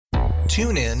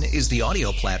TuneIn is the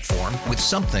audio platform with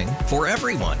something for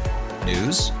everyone.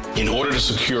 News. In order to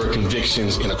secure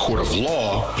convictions in a court of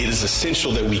law, it is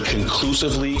essential that we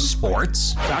conclusively.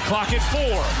 Sports. Got clock at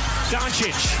 4.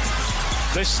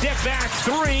 Doncic. The step back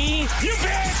 3. You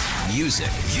bet. Music.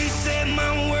 You set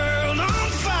my world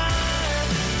on fire.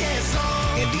 Yes,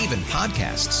 and even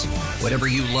podcasts. Whatever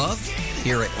you love,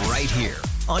 hear it right here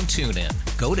on TuneIn.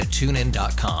 Go to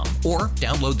TuneIn.com or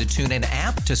download the TuneIn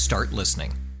app to start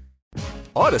listening.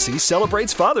 Odyssey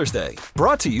celebrates Father's Day,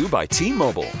 brought to you by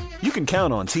T-Mobile. You can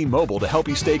count on T-Mobile to help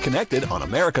you stay connected on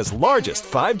America's largest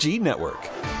 5G network.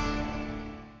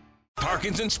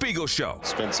 Parkins and Spiegel Show.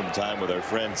 Spend some time with our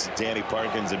friends Danny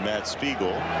Parkins and Matt Spiegel.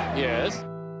 Yes.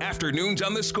 Afternoons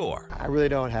on the Score. I really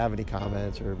don't have any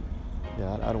comments, or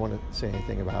I don't want to say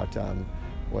anything about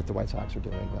what the White Sox are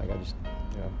doing. Like, I just,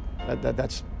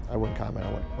 that's I wouldn't comment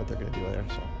on what they're going to do there.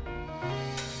 So.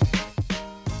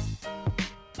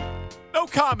 No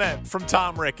comment from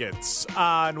Tom Ricketts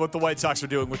on what the White Sox are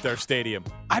doing with their stadium.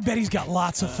 I bet he's got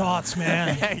lots of thoughts,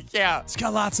 man. Yeah. He's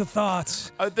got lots of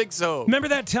thoughts. I think so. Remember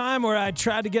that time where I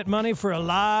tried to get money for a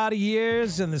lot of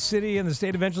years and the city and the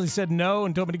state eventually said no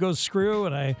and told me to go screw,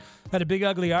 and I had a big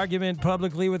ugly argument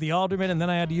publicly with the alderman, and then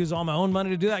I had to use all my own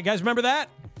money to do that? You guys remember that?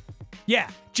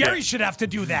 Yeah. Jerry should have to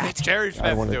do that. Jerry should I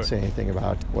have don't to do want it. to say anything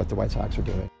about what the White Sox are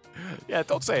doing. Yeah,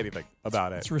 don't say anything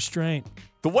about it. It's restraint.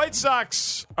 The White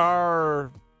Sox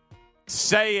are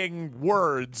saying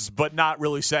words, but not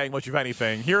really saying much of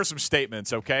anything. Here are some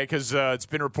statements, okay? Because it's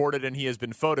been reported and he has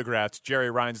been photographed, Jerry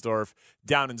Reinsdorf,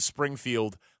 down in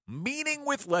Springfield, meeting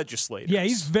with legislators. Yeah,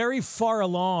 he's very far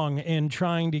along in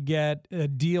trying to get a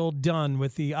deal done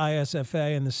with the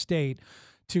ISFA and the state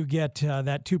to get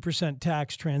that 2%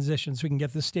 tax transition so we can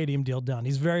get the stadium deal done.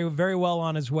 He's very, very well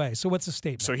on his way. So what's the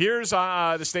statement? So here's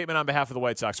the statement on behalf of the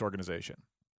White Sox organization.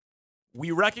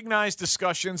 We recognize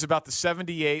discussions about the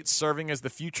 78 serving as the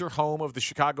future home of the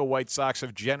Chicago White Sox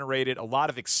have generated a lot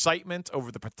of excitement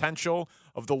over the potential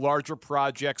of the larger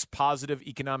project's positive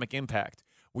economic impact.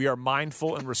 We are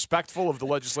mindful and respectful of the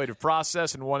legislative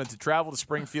process and wanted to travel to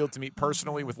Springfield to meet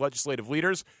personally with legislative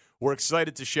leaders. We're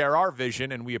excited to share our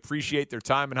vision, and we appreciate their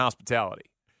time and hospitality.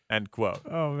 End quote.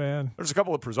 Oh, man. There's a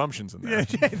couple of presumptions in there.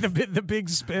 Yeah, the big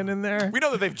spin in there. We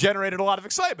know that they've generated a lot of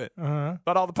excitement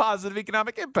about all the positive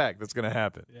economic impact that's going to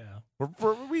happen. Yeah.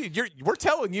 We're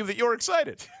telling you that you're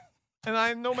excited. And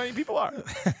I know many people are.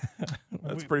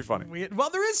 That's pretty funny.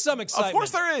 Well, there is some excitement. Of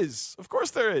course there is. Of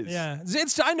course there is. Yeah.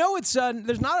 I know it's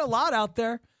there's not a lot out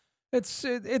there. It's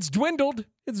dwindled.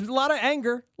 It's a lot of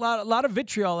anger, a lot of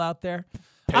vitriol out there.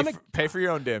 Pay for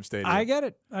your own damn stadium. I get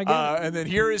it. And then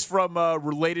here is from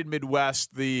Related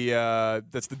Midwest,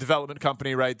 that's the development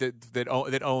company, right?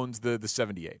 That owns the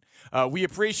 78. We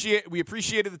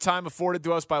appreciated the time afforded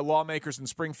to us by lawmakers in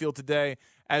Springfield today.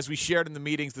 As we shared in the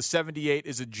meetings, the 78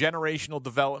 is a generational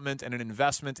development and an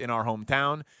investment in our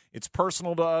hometown. It's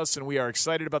personal to us, and we are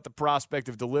excited about the prospect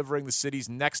of delivering the city's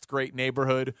next great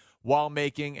neighborhood while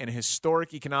making an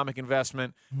historic economic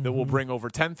investment that will bring over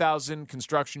 10,000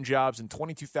 construction jobs and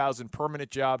 22,000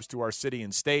 permanent jobs to our city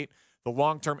and state. The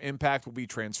long-term impact will be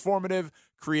transformative,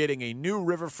 creating a new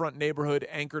riverfront neighborhood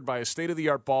anchored by a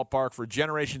state-of-the-art ballpark for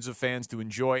generations of fans to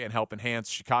enjoy and help enhance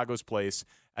Chicago's place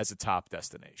as a top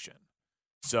destination.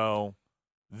 So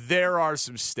there are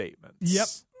some statements. Yep.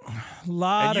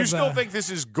 And you still think this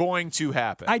is going to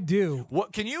happen? I do.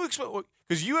 What can you explain?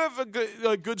 Because you have a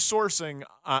good sourcing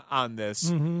on this.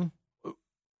 Mm-hmm.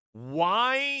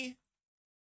 Why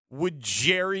would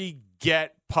Jerry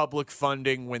get public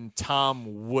funding when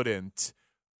Tom wouldn't,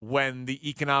 when the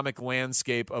economic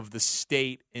landscape of the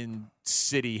state and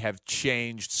city have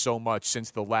changed so much since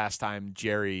the last time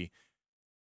Jerry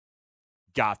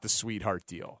got the sweetheart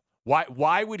deal?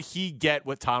 Why would he get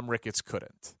what Tom Ricketts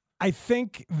couldn't? I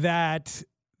think that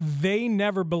they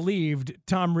never believed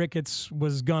Tom Ricketts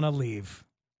was going to leave.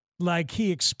 Like,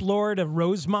 he explored a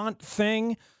Rosemont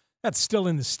thing that's still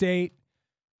in the state.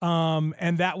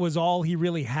 And that was all he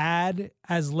really had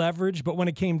as leverage. But when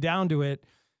it came down to it,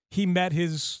 he met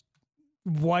his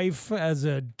wife as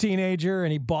a teenager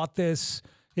and he bought this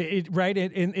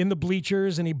in the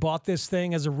bleachers, and he bought this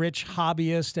thing as a rich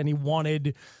hobbyist, and he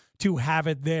wanted to have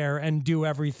it there and do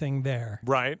everything there.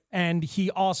 Right. And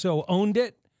he also owned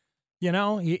it. You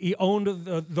know, he owned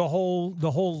the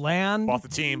whole land. Bought the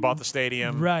team, bought the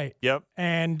stadium. Right. Yep.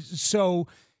 And so,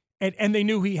 and they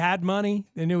knew he had money.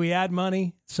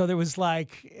 So there was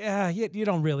like, yeah, you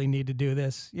don't really need to do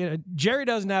this. You know, Jerry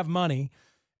doesn't have money,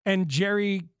 and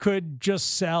Jerry could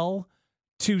just sell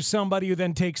to somebody who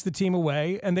then takes the team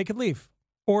away and they could leave.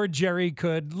 Or Jerry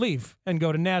could leave and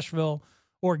go to Nashville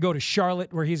or go to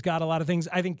Charlotte, where he's got a lot of things.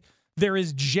 I think there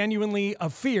is genuinely a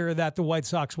fear that the White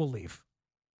Sox will leave.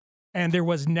 And there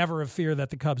was never a fear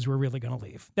that the Cubs were really going to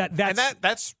leave.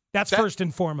 That's first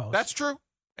and foremost. That's true.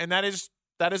 And that is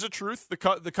a truth. The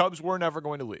Cubs were never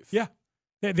going to leave. Yeah.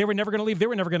 They were never going to leave. They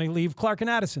were never going to leave Clark and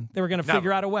Addison. They were going to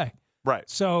figure out a way. Right.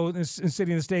 So the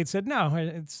city and the state said, no,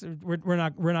 we're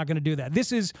not going to do that.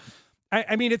 This is,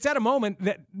 I mean, it's at a moment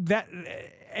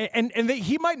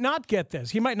he might not get this.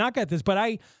 He might not get this, but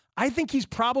I think he's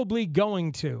probably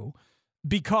going to,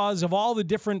 because of all the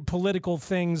different political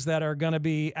things that are going to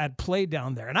be at play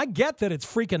down there. And I get that it's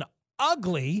freaking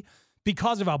ugly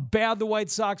because of how bad the White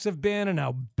Sox have been and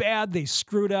how bad they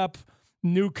screwed up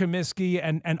New Comiskey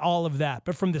and all of that.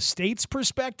 But from the state's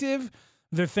perspective,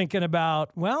 they're thinking about,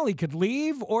 well, he could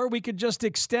leave, or we could just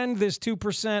extend this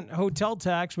 2% hotel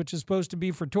tax, which is supposed to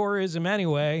be for tourism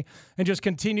anyway, and just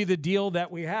continue the deal that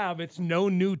we have. It's no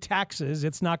new taxes.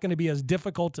 It's not going to be as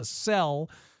difficult to sell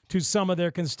to some of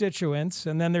their constituents.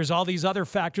 And then there's all these other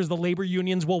factors. The labor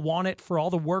unions will want it for all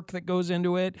the work that goes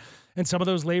into it. And some of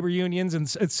those labor unions and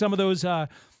some of those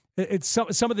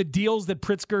some of the deals that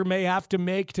Pritzker may have to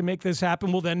make this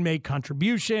happen will then make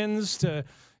contributions to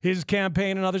his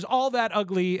campaign and others. All that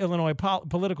ugly Illinois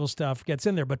political stuff gets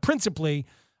in there. But principally,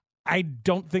 I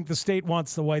don't think the state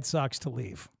wants the White Sox to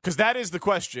leave. Because that is the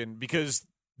question, because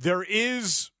there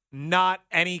is not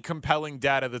any compelling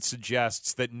data that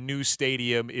suggests that new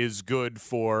stadium is good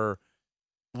for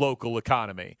local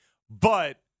economy.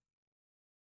 But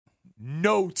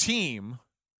no team,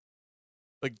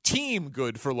 like team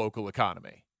good for local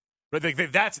economy.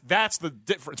 Right? That's the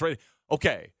difference, right?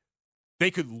 Okay,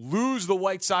 they could lose the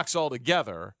White Sox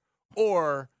altogether,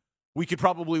 or we could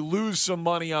probably lose some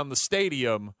money on the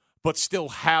stadium, but still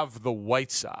have the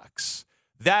White Sox.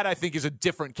 That, I think, is a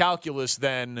different calculus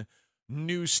than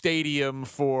new stadium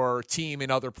for team in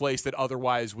other place that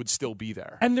otherwise would still be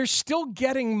there. And they're still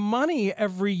getting money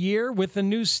every year with a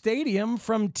new stadium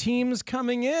from teams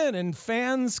coming in and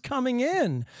fans coming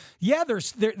in. Yeah,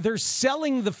 they're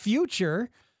selling the future.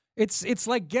 It's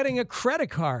like getting a credit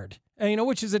card,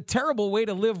 which is a terrible way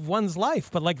to live one's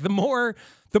life. But like the more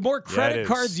credit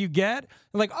cards you get,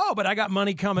 like, oh, but I got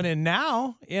money coming in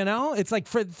now. It's like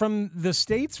from the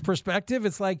state's perspective,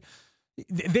 it's like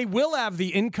they will have the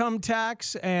income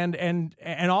tax and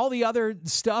all the other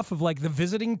stuff of like the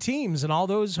visiting teams and all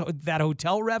that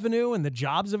hotel revenue and the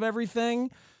jobs of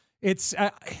everything. It's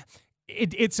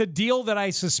a deal that I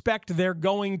suspect they're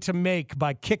going to make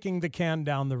by kicking the can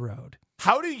down the road.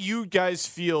 How do you guys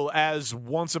feel as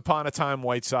once upon a time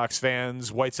White Sox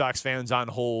fans on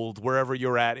hold, wherever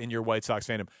you're at in your White Sox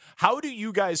fandom? How do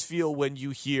you guys feel when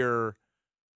you hear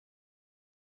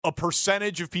a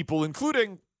percentage of people,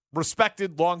 including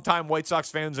respected longtime White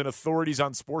Sox fans and authorities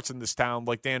on sports in this town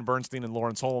like Dan Bernstein and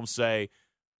Lawrence Holmes, say,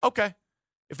 okay,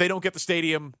 if they don't get the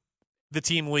stadium, the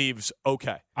team leaves,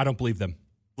 okay. I don't believe them.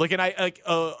 Like, and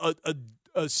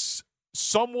a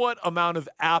somewhat amount of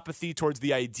apathy towards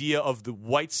the idea of the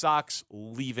White Sox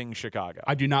leaving Chicago.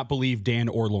 I do not believe Dan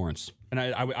or Lawrence. And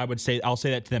I would say, I'll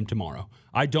say that to them tomorrow.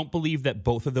 I don't believe that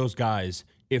both of those guys,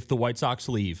 if the White Sox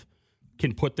leave,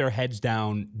 can put their heads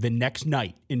down the next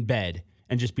night in bed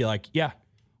and just be like, yeah,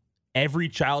 every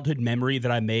childhood memory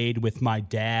that I made with my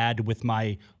dad, with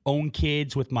my own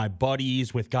kids, with my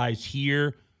buddies, with guys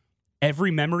here,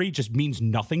 every memory just means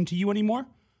nothing to you anymore.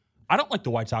 I don't like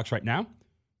the White Sox right now,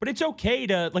 but it's okay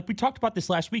to, like we talked about this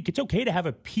last week, it's okay to have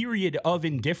a period of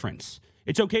indifference.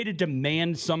 It's okay to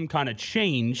demand some kind of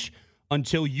change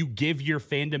until you give your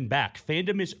fandom back.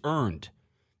 Fandom is earned.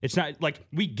 It's not like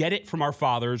we get it from our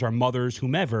fathers, our mothers,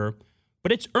 whomever,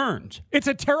 but it's earned. It's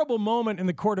a terrible moment in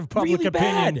the court of public really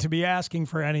opinion bad. to be asking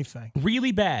for anything.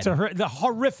 Really bad. It's the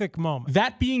horrific moment.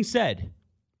 That being said,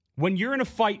 when you're in a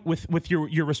fight with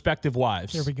your respective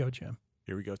wives. Here we go, Jim.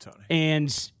 Here we go, Tony.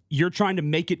 And you're trying to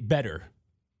make it better.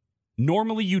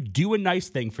 Normally you do a nice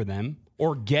thing for them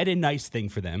or get a nice thing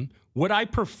for them. Would I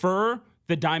prefer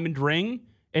the diamond ring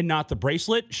and not the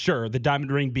bracelet? Sure, the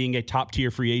diamond ring being a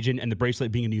top-tier free agent and the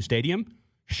bracelet being a new stadium?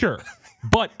 Sure.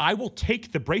 But I will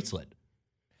take the bracelet.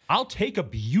 I'll take a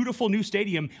beautiful new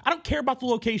stadium. I don't care about the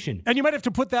location. And you might have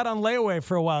to put that on layaway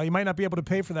for a while. You might not be able to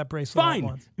pay for that bracelet. Fine. At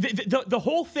once. The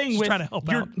whole thing Just with trying to help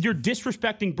out. You're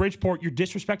disrespecting Bridgeport, you're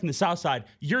disrespecting the South Side.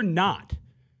 You're not.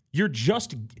 You're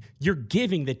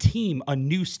giving the team a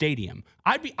new stadium.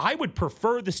 I would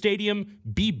prefer the stadium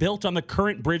be built on the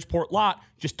current Bridgeport lot.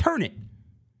 Just turn it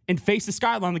and face the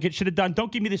skyline like it should have done.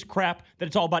 Don't give me this crap that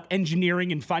it's all about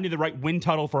engineering and finding the right wind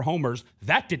tunnel for homers.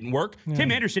 That didn't work. Yeah.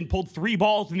 Tim Anderson pulled 3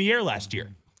 balls in the air last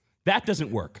year. That doesn't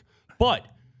work. But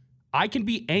I can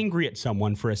be angry at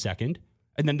someone for a second,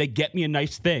 and then they get me a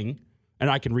nice thing, and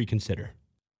I can reconsider.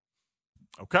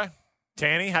 Okay.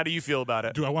 Tanny, how do you feel about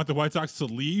it? Do I want the White Sox to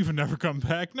leave and never come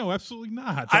back? No, absolutely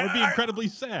not. That would be incredibly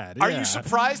sad. Are you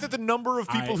surprised at the number of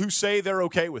people who say they're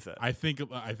okay with it? I think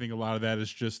a lot of that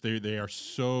is just they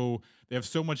have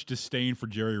so much disdain for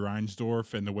Jerry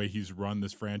Reinsdorf and the way he's run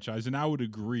this franchise, and I would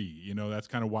agree. That's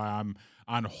kind of why I'm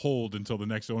on hold until the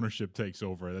next ownership takes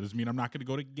over. That doesn't mean I'm not going to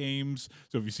go to games.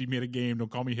 So if you see me at a game,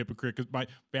 don't call me a hypocrite, because my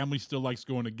family still likes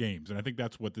going to games, and I think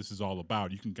that's what this is all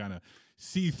about. You can kind of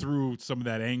see through some of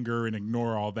that anger and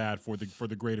ignore all that for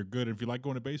the greater good. And if you like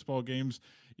going to baseball games,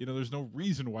 there's no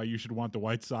reason why you should want the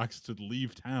White Sox to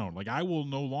leave town. Like, I will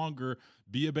no longer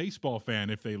be a baseball fan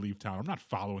if they leave town. I'm not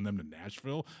following them to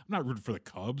Nashville. I'm not rooting for the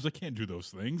Cubs. I can't do those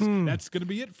things. That's going to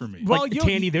be it for me. Well,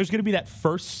 Tanny, there's going to be that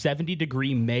first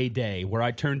 70-degree May day where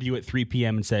I turn to you at 3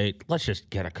 p.m. and say, let's just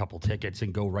get a couple tickets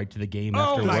and go right to the game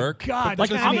after work. God,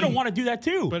 like, I'm going to want to do that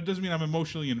too. But it doesn't mean I'm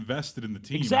emotionally invested in the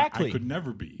team. Exactly. I could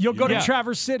never be. You'll go to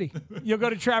Traverse City. You'll go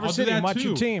to Traverse City and watch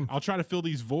your team. I'll try to fill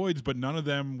these voids, but none of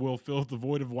them will fill the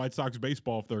void of White Sox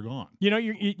baseball if they're gone.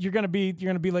 You're going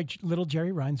to be like little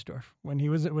Jerry Reinsdorf when he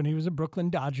was a Brooklyn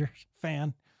Dodgers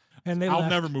fan, and I'll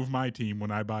never move my team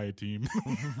when I buy a team.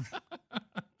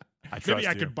 Maybe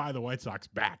I could buy the White Sox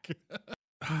back.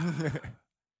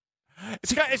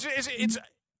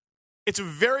 It's a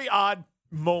very odd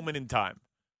moment in time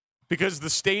because the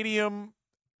stadium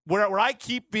where I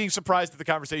keep being surprised at the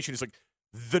conversation is like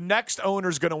the next owner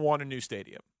is going to want a new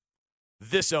stadium.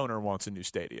 This owner wants a new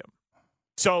stadium.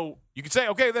 So you could say,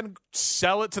 okay, then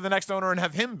sell it to the next owner and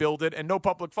have him build it and no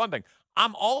public funding.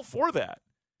 I'm all for that.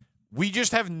 We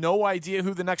just have no idea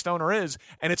who the next owner is,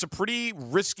 and it's a pretty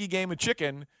risky game of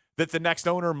chicken that the next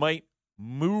owner might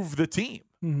move the team.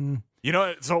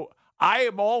 Mm-hmm. So I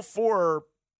am all for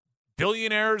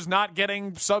billionaires not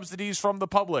getting subsidies from the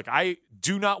public. I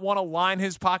do not want to line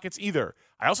his pockets either.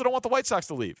 I also don't want the White Sox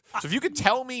to leave. So if you could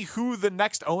tell me who the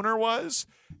next owner was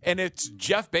and it's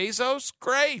Jeff Bezos,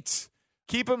 great.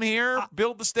 Keep him here,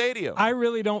 build the stadium. I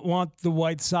really don't want the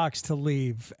White Sox to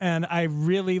leave, and I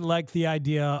really like the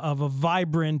idea of a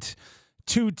vibrant,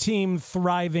 two-team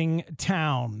thriving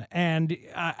town. And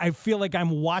I feel like I'm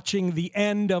watching the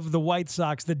end of the White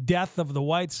Sox, the death of the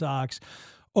White Sox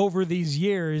over these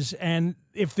years. And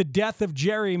if the death of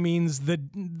Jerry means the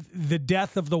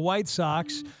death of the White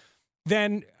Sox,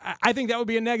 then I think that would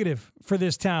be a negative for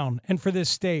this town and for this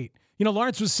state.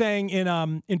 Lawrence was saying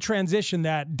in transition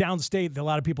that downstate, a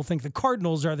lot of people think the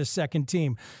Cardinals are the second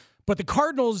team. But the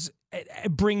Cardinals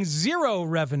bring zero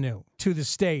revenue to the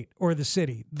state or the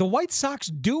city. The White Sox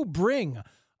do bring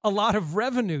a lot of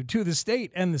revenue to the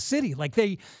state and the city.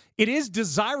 It is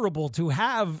desirable to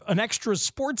have an extra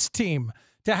sports team,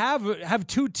 to have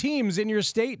two teams in your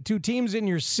state, two teams in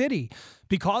your city,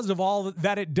 because of all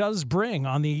that it does bring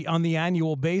on the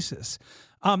annual basis.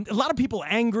 A lot of people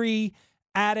angry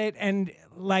at it, and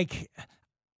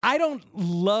I don't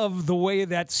love the way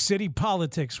that city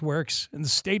politics works and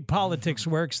state politics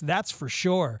works. That's for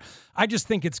sure. I just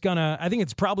think it's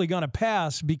probably gonna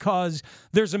pass because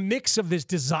there's a mix of this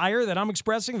desire that I'm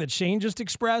expressing, that Shane just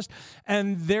expressed,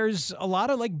 and there's a lot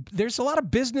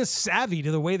of business savvy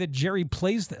to the way that Jerry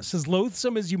plays this. As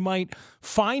loathsome as you might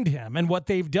find him and what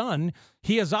they've done,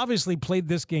 he has obviously played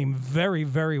this game very,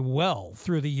 very well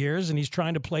through the years, and he's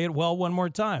trying to play it well one more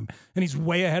time. And he's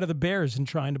way ahead of the Bears in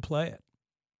trying to play it.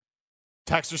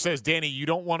 Texter says, Danny, you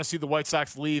don't want to see the White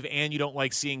Sox leave, and you don't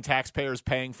like seeing taxpayers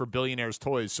paying for billionaires'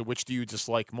 toys, so which do you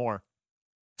dislike more?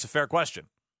 It's a fair question.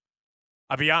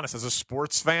 I'll be honest, as a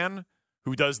sports fan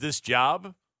who does this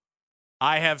job,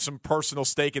 I have some personal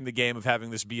stake in the game of having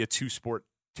this be a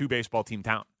two-baseball team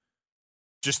town.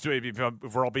 Just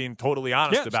if we're all being totally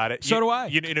honest about it. So do I.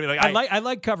 I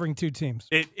like covering two teams.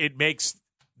 It makes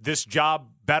this job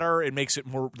better. It makes it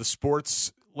the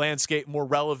sports landscape more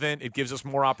relevant. It gives us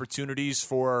more opportunities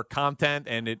for content,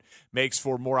 and it makes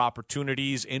for more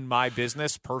opportunities in my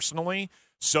business personally.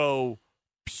 So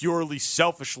purely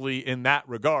selfishly in that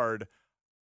regard,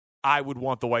 I would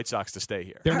want the White Sox to stay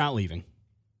here. They're not leaving.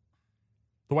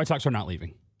 The White Sox are not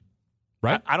leaving.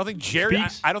 Right? I don't think Jerry.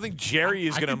 I don't think Jerry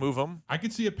is going to move them. I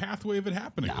could see a pathway of it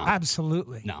happening. No.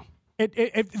 Absolutely. No.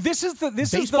 This is the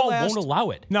baseball last, won't allow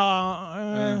it. No,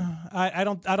 I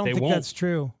don't think that's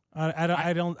true.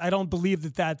 I don't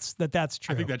believe that's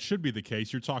true. I think that should be the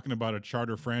case. You're talking about a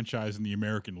charter franchise in the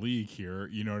American League here.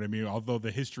 You know what I mean? Although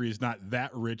the history is not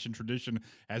that rich and tradition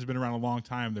has been around a long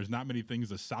time, there's not many things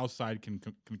the South Side can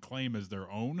claim as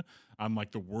their own on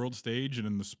the world stage and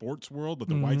in the sports world. But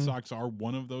the White Sox are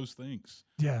one of those things.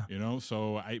 Yeah.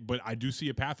 So I do see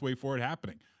a pathway for it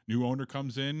happening. New owner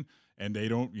comes in, and they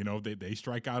don't, they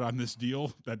strike out on this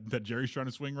deal that Jerry's trying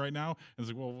to swing right now. And it's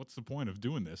like, well, what's the point of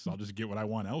doing this? I'll just get what I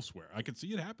want elsewhere. I could see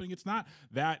it happening. It's not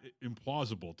that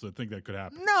implausible to think that could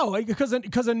happen. No, because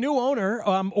a new owner,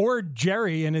 or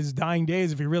Jerry in his dying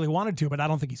days, if he really wanted to, but I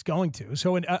don't think he's going to.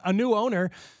 So a new owner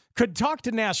could talk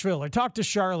to Nashville or talk to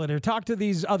Charlotte or talk to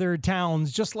these other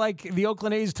towns, just like the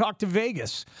Oakland A's talked to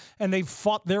Vegas, and they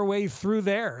fought their way through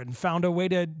there and found a way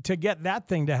to get that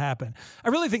thing to happen. I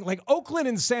really think like Oakland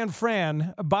and San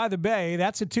Fran by the Bay,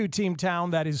 that's a 2-team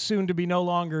town that is soon to be no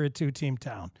longer a 2-team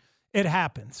town. It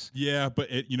happens. Yeah, but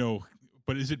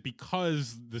but is it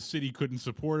because the city couldn't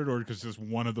support it, or because just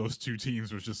one of those two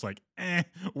teams was just like,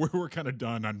 we're kind of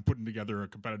done on putting together a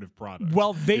competitive product?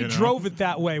 Well, they drove it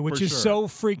that way, which is so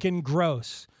freaking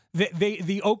gross.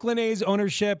 The Oakland A's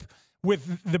ownership,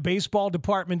 with the baseball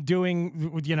department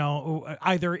doing,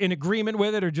 either in agreement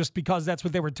with it or just because that's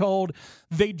what they were told,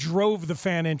 they drove the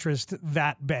fan interest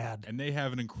that bad. And they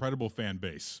have an incredible fan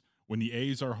base. When the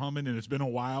A's are humming, and it's been a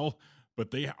while,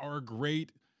 but they are a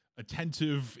great,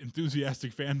 attentive,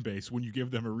 enthusiastic fan base when you give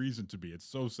them a reason to be. It's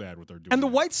so sad what they're doing. And the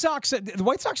White Sox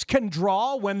can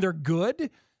draw when they're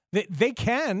good. They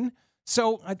can.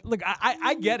 So, look,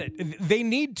 I get it. They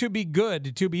need to be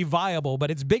good to be viable,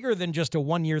 but it's bigger than just a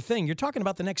one-year thing. You're talking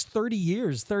about the next 30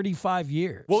 years, 35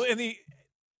 years. Well,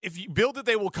 if you build it,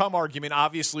 they will come argument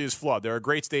obviously is flawed. There are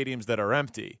great stadiums that are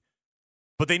empty,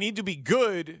 but they need to be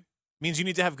good means you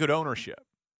need to have good ownership.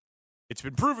 It's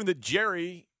been proven that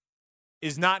Jerry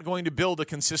is not going to build a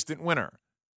consistent winner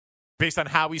based on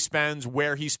how he spends,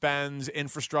 where he spends,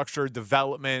 infrastructure,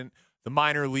 development, the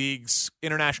minor leagues,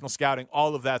 international scouting,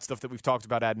 all of that stuff that we've talked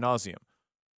about ad nauseum.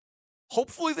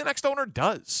 Hopefully the next owner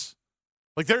does.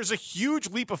 Like, there's a huge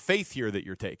leap of faith here that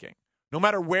you're taking. No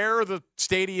matter where the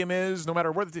stadium is, no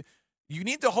matter where you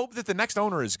need to hope that the next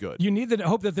owner is good. You need to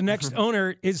hope that the next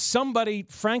owner is somebody,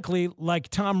 frankly, like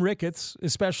Tom Ricketts,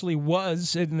 especially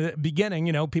was in the beginning.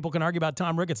 People can argue about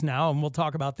Tom Ricketts now, and we'll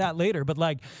talk about that later. But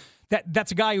like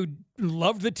that's a guy who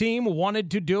loved the team,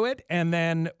 wanted to do it, and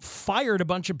then fired a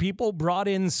bunch of people, brought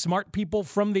in smart people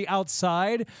from the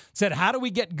outside, said, how do we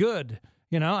get good?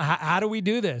 How do we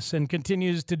do this? And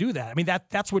continues to do that. I mean,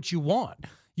 that's what you want.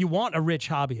 You want a rich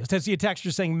hobbyist. I see a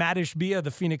texter saying Matt Ishbia,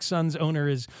 the Phoenix Suns owner,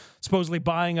 is supposedly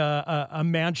buying a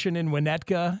mansion in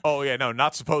Winnetka. Oh, yeah, no,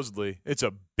 not supposedly. It's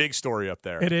a big story up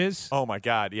there. It is? Oh, my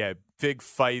God, yeah. Big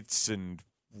fights and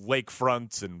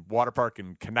lakefronts and water park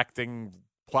and connecting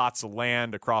plots of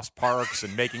land across parks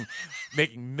and making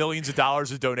millions of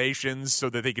dollars of donations so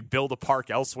that they could build a park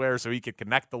elsewhere so he could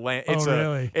connect the land.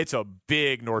 Really? It's a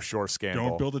big North Shore scandal.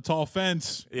 Don't build a tall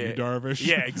fence, you Darvish.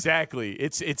 Yeah, exactly.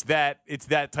 It's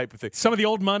that type of thing. Some of the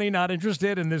old money not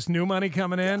interested in this new money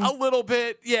coming in? A little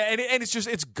bit, yeah, and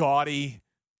it's gaudy.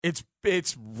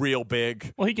 It's real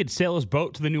big. Well, he could sail his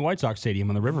boat to the new White Sox stadium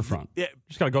on the riverfront. Yeah.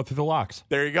 Just got to go through the locks.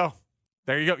 There you go.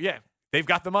 Yeah, they've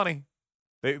got the money.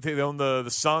 They own the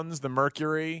Suns, the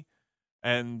Mercury,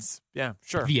 and yeah,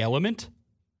 sure. The Element?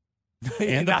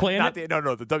 And the Planet? The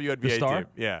WNBA the Star? team.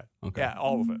 Yeah. Okay. Yeah,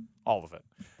 all of it.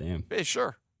 Damn. Yeah,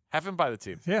 sure. Have him buy the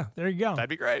team. Yeah, there you go. That'd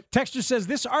be great. Texture says,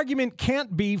 this argument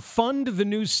can't be fund the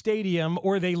new stadium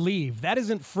or they leave. That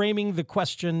isn't framing the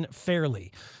question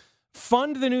fairly.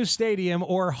 Fund the new stadium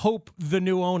or hope the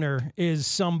new owner is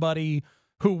somebody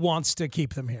who wants to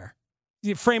keep them here.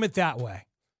 You frame it that way.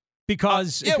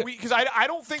 Because I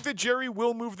don't think that Jerry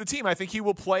will move the team. I think he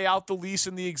will play out the lease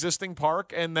in the existing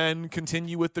park and then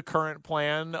continue with the current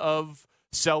plan of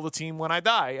sell the team when I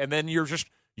die. And then you're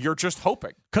just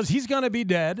hoping. Because he's going to be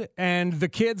dead, and the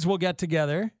kids will get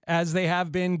together as they have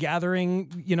been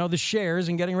gathering, the shares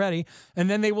and getting ready, and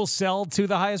then they will sell to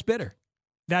the highest bidder.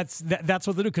 That's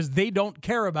what they do, because they don't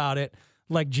care about it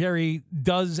like Jerry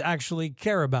does actually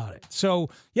care about it. So,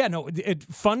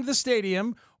 fund the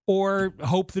stadium or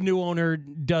hope the new owner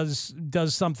does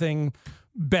something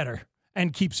better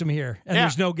and keeps him here. And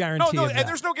there's no guarantee of that. And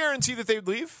there's no guarantee that they'd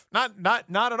leave. Not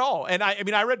at all. And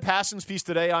I read Passan's piece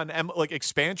today on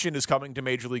expansion is coming to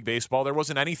Major League Baseball. There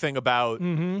wasn't anything about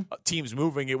teams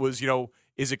moving. It was,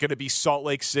 is it going to be Salt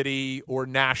Lake City or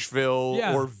Nashville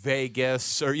or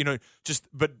Vegas or,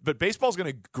 but baseball's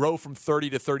going to grow from 30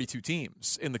 to 32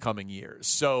 teams in the coming years.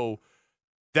 So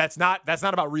that's not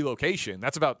about relocation.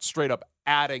 That's about straight up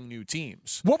adding new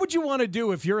teams. What would you want to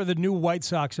do if you're the new White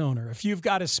Sox owner? If you've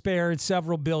got to spare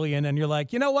several billion and you're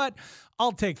like, you know what?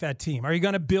 I'll take that team. Are you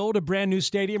going to build a brand new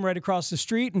stadium right across the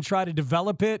street and try to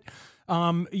develop it?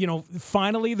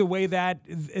 Finally, the way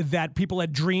that people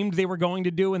had dreamed they were going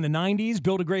to do in the 90s,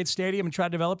 build a great stadium and try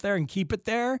to develop there and keep it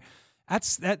there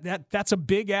That's a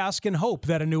big ask and hope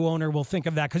that a new owner will think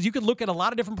of that, because you could look at a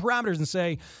lot of different parameters and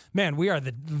say, man, we are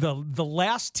the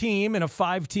last team in a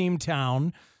 5-team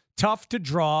town, tough to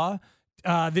draw.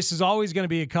 This is always going to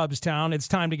be a Cubs town. It's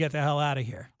time to get the hell out of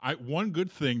here. One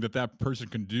good thing that person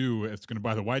can do if it's going to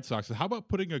buy the White Sox is how about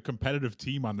putting a competitive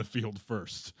team on the field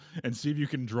first and see if you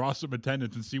can draw some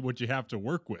attendance and see what you have to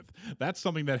work with. That's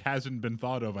something that hasn't been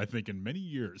thought of, I think, in many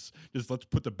years. Just let's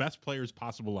put the best players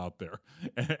possible out there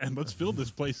and let's fill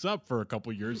this place up for a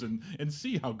couple years and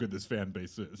see how good this fan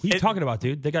base is. What are you talking about,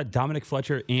 dude? They got Dominic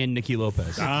Fletcher and Nicky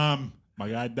Lopez. My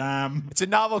guy, Dom. It's a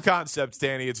novel concept,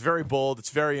 Danny. It's very bold.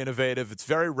 It's very innovative. It's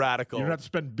very radical. You don't have to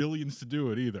spend billions to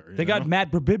do it either. They got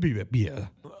Matt Birbiglia.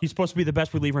 He's supposed to be the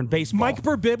best reliever in baseball. Mike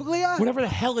Birbiglia? Whatever the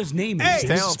hell his name is.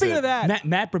 Hey, speaking of that.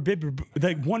 Matt Birbiglia,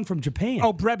 the one from Japan.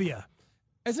 Oh, Brebbia.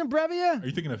 Isn't Brebbia? Are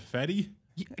you thinking of Fetty?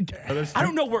 I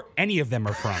don't know where any of them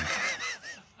are from.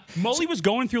 Mully was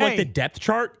going through the depth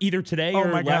chart either today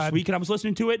or last week, and I was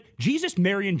listening to it. Jesus,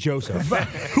 Mary, and Joseph.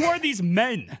 Who are these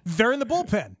men? They're in the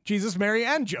bullpen. Jesus, Mary,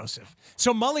 and Joseph.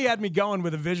 So Mully had me going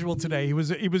with a visual today. He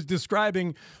was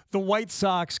describing the White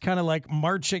Sox kind of like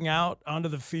marching out onto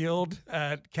the field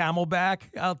at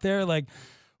Camelback out there, like,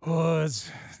 oh,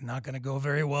 it's not going to go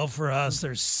very well for us.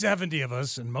 There's 70 of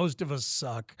us, and most of us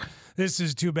suck. This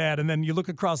is too bad. And then you look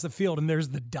across the field, and there's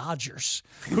the Dodgers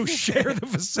who share the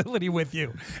facility with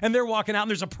you. And they're walking out, and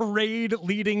there's a parade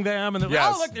leading them. And they're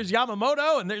like, oh, look, there's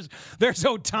Yamamoto, and there's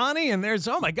Ohtani, and there's,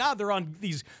 oh, my God, they're on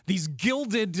these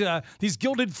gilded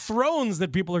thrones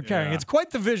that people are carrying. It's quite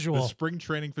the visual. The spring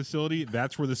training facility,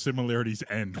 that's where the similarities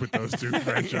end with those two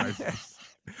franchises.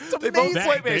 They both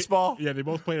play baseball. They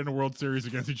both played in a World Series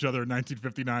against each other in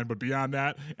 1959, but beyond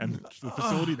that, and the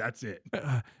facility, that's it.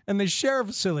 And they share a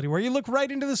facility where you look right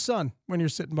into the sun when you're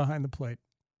sitting behind the plate.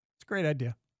 It's a great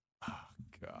idea. Oh,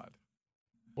 God.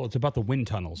 Well, it's about the wind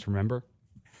tunnels, remember?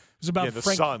 It was about the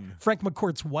sun. Frank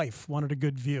McCourt's wife wanted a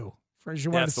good view.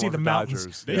 Frazier wanted to see the mountains.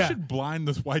 Dodgers. They should blind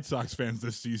the White Sox fans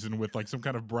this season with like some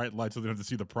kind of bright light so they don't have to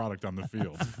see the product on the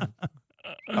field.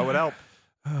 That would help.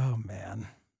 Oh, man.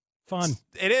 Fun.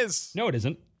 It is. No, it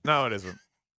isn't. No, it isn't.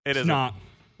 It isn't. Not.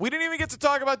 We didn't even get to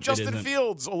talk about Justin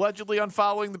Fields allegedly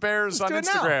unfollowing the Bears on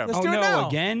Instagram. Let's do it now.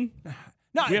 Again?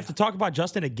 No, we have to talk about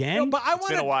Justin again? No, but It's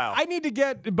been a while. I need to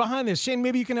get behind this. Shane,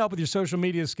 maybe you can help with your social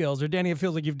media skills. Or Danny, it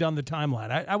feels like you've done the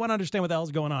timeline. I want to understand what the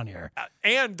hell's going on here.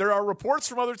 And there are reports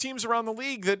from other teams around the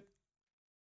league that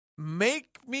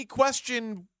make me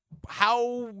question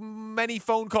how many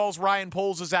phone calls Ryan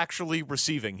Poles is actually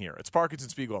receiving here. It's Parkinson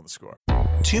Spiegel on the Score.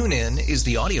 TuneIn is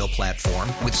the audio platform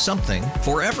with something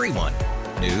for everyone.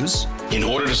 News. In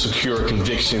order to secure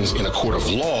convictions in a court of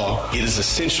law, it is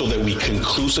essential that we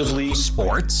conclusively.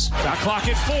 Sports. Shot clock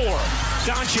at 4.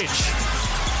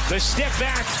 Doncic. The step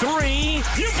back 3.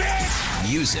 You bet.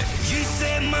 Music. You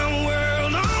set my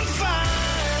world on fire.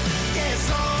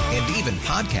 Yes, and even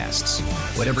podcasts.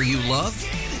 Whatever you love,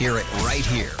 hear it right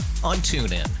here on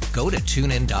TuneIn. Go to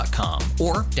TuneIn.com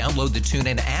or download the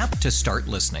TuneIn app to start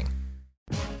listening.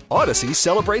 Odyssey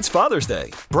celebrates Father's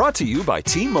Day, brought to you by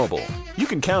T-Mobile. You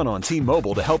can count on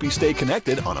T-Mobile to help you stay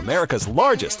connected on America's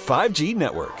largest 5G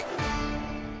network.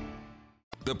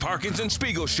 The Parkinson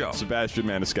Spiegel Show. Sebastian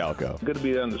Maniscalco. Good to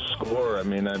be on the Score. I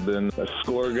mean, I've been a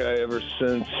Score guy ever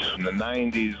since in the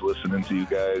 90s, listening to you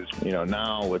guys. You know,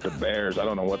 now with the Bears, I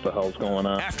don't know what the hell's going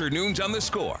on. Afternoons on the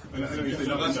Score. I know you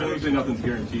say nothing's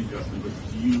guaranteed, Justin, but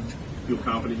do you feel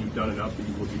confident you've done enough that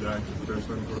you will be back as the Bears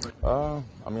starting quarterback?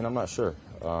 I mean, I'm not sure.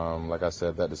 Like I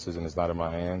said, that decision is not in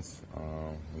my hands.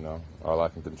 You know, all I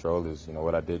can control is, you know,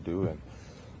 what I did do, and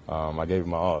I gave it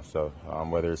my all. So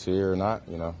whether it's here or not,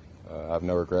 you know, I have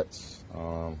no regrets.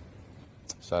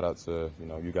 Shout out to, you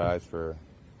know, you guys for,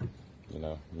 you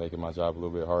know, making my job a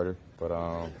little bit harder. But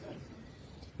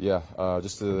yeah,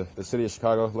 just to the city of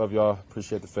Chicago, love y'all.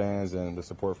 Appreciate the fans and the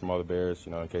support from all the Bears.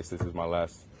 You know, in case this is my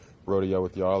last rodeo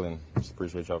with y'all, and just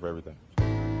appreciate y'all for everything.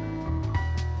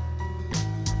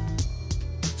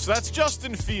 So that's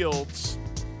Justin Fields,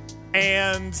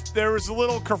 and there was a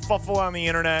little kerfuffle on the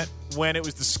internet when it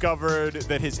was discovered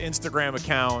that his Instagram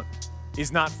account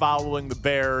is not following the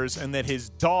Bears and that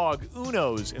his dog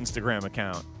Uno's Instagram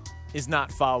account is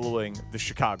not following the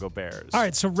Chicago Bears. All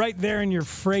right, so right there in your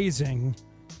phrasing,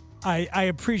 I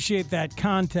appreciate that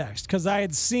context because I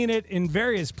had seen it in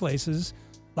various places,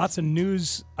 lots of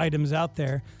news items out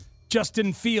there.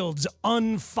 Justin Fields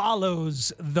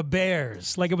unfollows the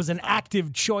Bears, like it was an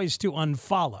active choice to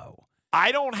unfollow.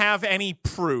 I don't have any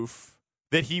proof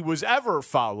that he was ever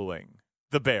following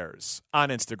the Bears on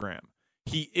Instagram.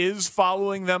 He is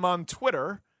following them on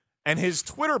Twitter, and his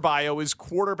Twitter bio is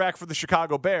quarterback for the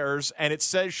Chicago Bears, and it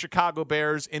says Chicago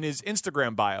Bears in his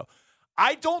Instagram bio.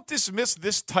 I don't dismiss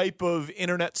this type of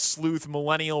internet sleuth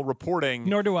millennial reporting.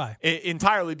 Nor do I.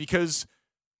 Entirely, because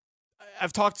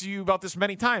I've talked to you about this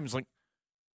many times. Like,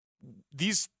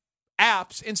 these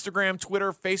apps, Instagram,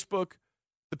 Twitter, Facebook,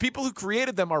 the people who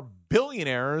created them are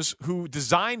billionaires who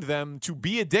designed them to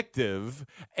be addictive.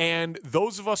 And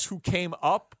those of us who came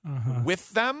up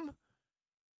with them,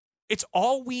 it's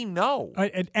all we know.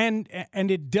 And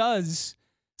it does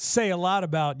say a lot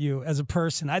about you as a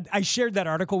person. I shared that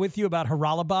article with you about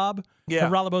Haralabos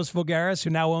Voulgaris, who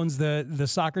now owns the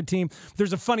soccer team.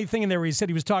 There's a funny thing in there where he said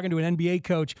he was talking to an NBA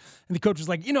coach, and the coach was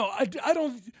like, I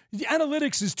don't,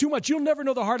 analytics is too much. You'll never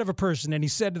know the heart of a person. And he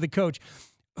said to the coach,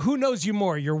 who knows you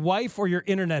more, your wife or your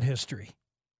internet history?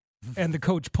 And the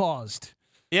coach paused.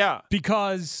 Yeah.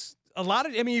 Because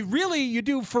really, you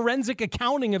do forensic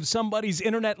accounting of somebody's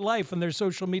internet life and their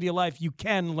social media life, you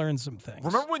can learn some things.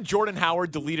 Remember when Jordan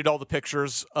Howard deleted all the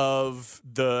pictures of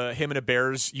him in a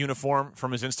Bears uniform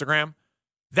from his Instagram?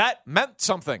 That meant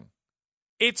something.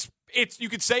 It's you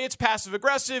could say it's passive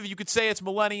aggressive, you could say it's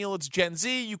millennial, it's Gen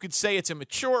Z, you could say it's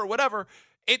immature, whatever.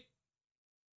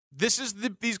 This is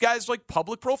these guys like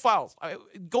public profiles.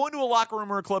 Go into a locker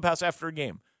room or a clubhouse after a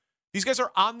game. These guys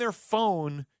are on their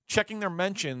phone checking their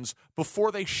mentions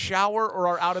before they shower or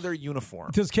are out of their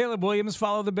uniform. Does Caleb Williams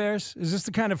follow the Bears? Is this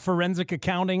the kind of forensic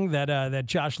accounting that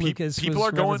Josh Lucas people was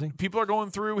are going referencing? People are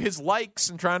going through his likes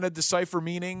and trying to decipher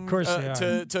meaning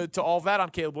to all that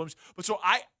on Caleb Williams. But so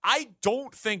I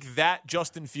don't think that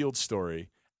Justin Fields story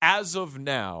as of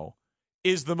now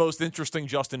is the most interesting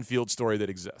Justin Fields story that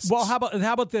exists. Well, how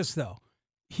about this though?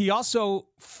 He also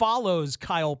follows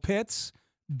Kyle Pitts,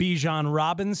 Bijan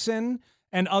Robinson,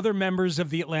 and other members of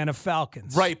the Atlanta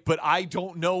Falcons. Right, but I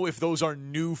don't know if those are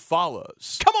new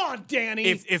follows. Come on, Danny.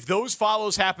 If those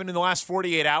follows happened in the last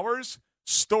 48 hours,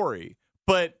 story.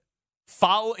 But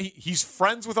he's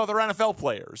friends with other NFL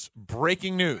players.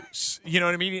 Breaking news. You know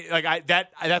what I mean? Like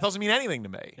that doesn't mean anything to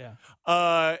me.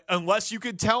 Yeah. Unless you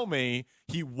could tell me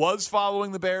he was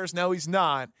following the Bears, now he's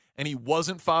not, and he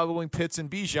wasn't following Pitts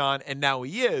and Bijan, and now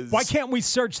he is. Why can't we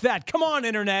search that? Come on,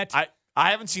 Internet.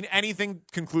 I haven't seen anything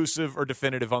conclusive or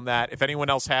definitive on that. If anyone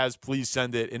else has, please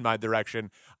send it in my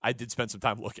direction. I did spend some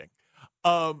time looking.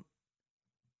 Albert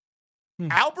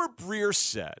Breer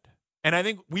said, and I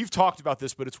think we've talked about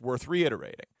this, but it's worth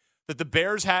reiterating, that the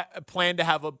Bears plan to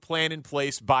have a plan in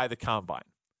place by the Combine.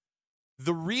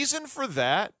 The reason for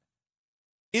that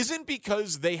isn't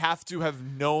because they have to have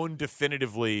known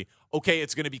definitively, okay,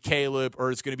 it's going to be Caleb,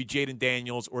 or it's going to be Jaden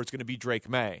Daniels, or it's going to be Drake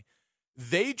May.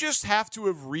 They just have to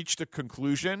have reached a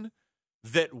conclusion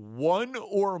that one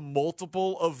or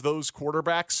multiple of those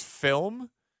quarterbacks' film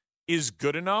is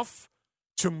good enough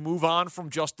to move on from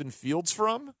Justin Fields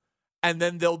from, and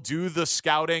then they'll do the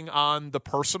scouting on the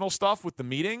personal stuff with the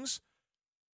meetings,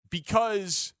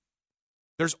 because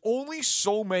there's only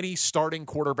so many starting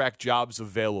quarterback jobs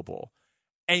available,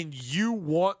 and you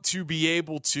want to be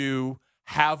able to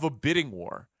have a bidding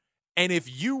war. And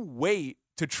if you wait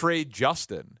to trade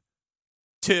Justin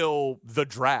till the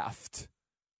draft,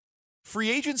 free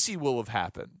agency will have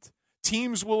happened.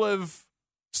 Teams will have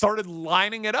started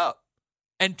lining it up.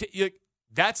 And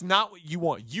that's not what you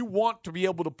want. You want to be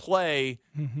able to play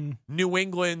New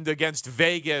England against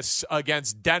Vegas,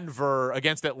 against Denver,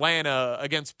 against Atlanta,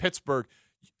 against Pittsburgh.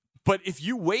 But if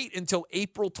you wait until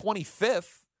April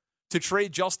 25th to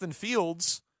trade Justin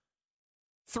Fields,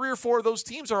 3 or 4 of those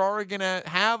teams are already going to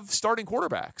have starting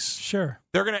quarterbacks. Sure.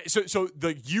 They're going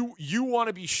to you want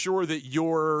to be sure that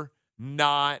you're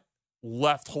not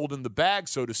left holding the bag,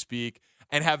 so to speak,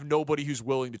 and have nobody who's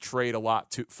willing to trade a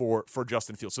lot for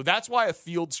Justin Fields. So that's why a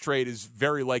Fields trade is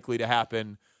very likely to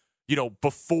happen,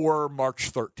 before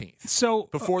March 13th. So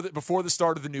before the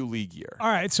start of the new league year.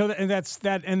 All right, so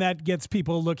that gets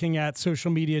people looking at social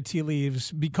media tea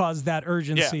leaves, because that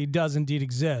urgency does indeed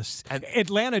exist. And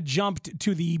Atlanta jumped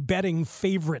to the betting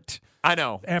favorite. I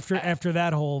know after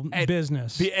that whole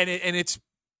business,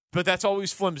 but that's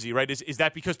always flimsy, right? Is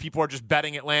that because people are just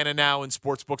betting Atlanta now and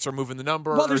sports books are moving the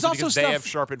number? Well, or is it because they have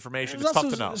sharp information? It's tough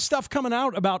to know. Stuff coming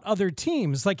out about other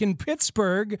teams, like in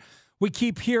Pittsburgh. We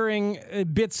keep hearing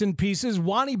bits and pieces.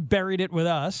 Wani buried it with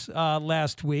us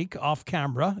last week off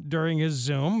camera during his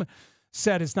Zoom.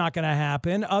 Said it's not going to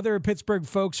happen. Other Pittsburgh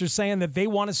folks are saying that they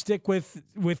want to stick with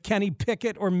Kenny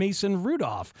Pickett or Mason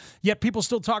Rudolph. Yet people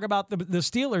still talk about the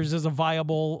Steelers as a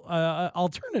viable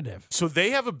alternative. So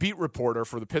they have a beat reporter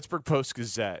for the Pittsburgh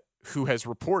Post-Gazette who has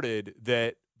reported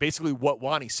that basically what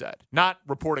Wani said. Not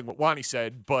reporting what Wani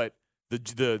said, but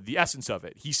the essence of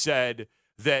it. He said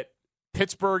that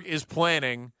Pittsburgh is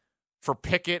planning for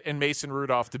Pickett and Mason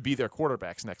Rudolph to be their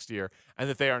quarterbacks next year, and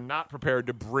that they are not prepared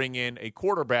to bring in a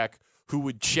quarterback who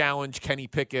would challenge Kenny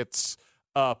Pickett's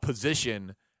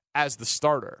position as the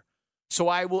starter. So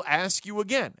I will ask you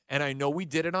again, and I know we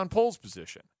did it on Poles'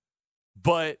 position,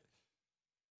 but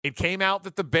it came out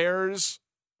that the Bears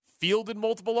fielded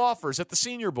multiple offers at the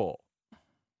Senior Bowl.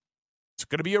 It's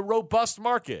going to be a robust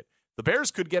market. The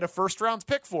Bears could get a first-round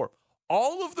pick for him.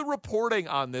 All of the reporting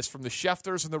on this from the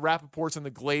Schefters and the Rappaports and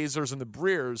the Glazers and the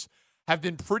Breers have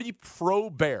been pretty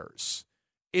pro-Bears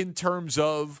in terms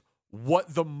of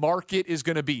what the market is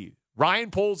going to be.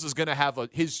 Ryan Poles is going to have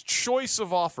his choice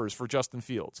of offers for Justin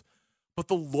Fields. But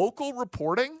the local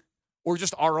reporting, or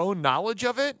just our own knowledge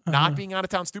of it, not being out of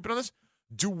town stupid on this,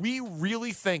 do we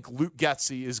really think Luke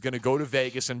Getsy is going to go to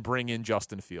Vegas and bring in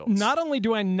Justin Fields? Not only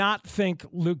do I not think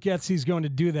Luke Getsy is going to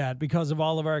do that because of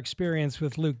all of our experience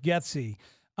with Luke Getsy,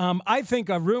 I think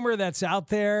a rumor that's out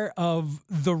there of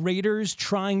the Raiders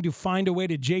trying to find a way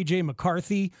to J.J.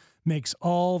 McCarthy makes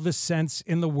all the sense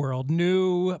in the world.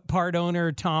 New part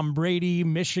owner Tom Brady,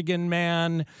 Michigan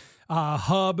man.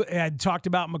 Hub had talked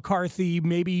about McCarthy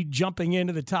maybe jumping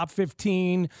into the top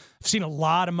 15. I've seen a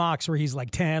lot of mocks where he's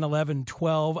like 10, 11,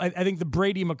 12. I think the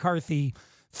Brady-McCarthy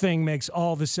thing makes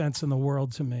all the sense in the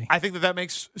world to me. I think that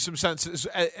makes some sense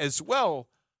as well.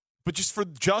 But just for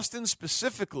Justin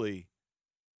specifically,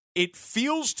 it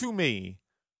feels to me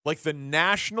like the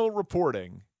national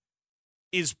reporting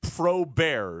is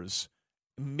pro-Bears,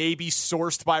 maybe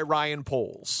sourced by Ryan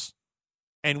Poles.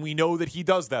 And we know that he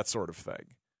does that sort of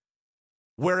thing.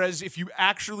 Whereas if you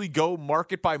actually go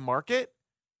market by market,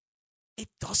 it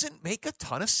doesn't make a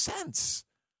ton of sense.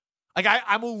 Like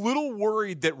I'm a little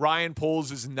worried that Ryan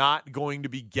Poles is not going to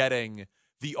be getting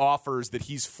the offers that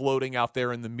he's floating out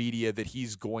there in the media that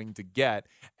he's going to get,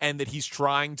 and that he's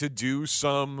trying to do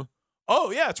some,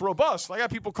 oh, yeah, it's robust. I got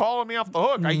people calling me off the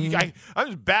hook. I'm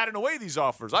just batting away these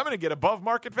offers. I'm going to get above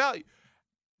market value.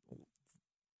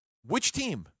 Which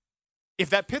team? If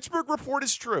that Pittsburgh report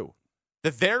is true,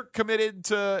 that they're committed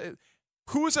to,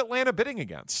 who is Atlanta bidding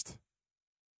against?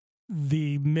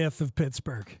 The myth of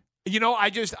Pittsburgh. You know, I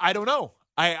don't know.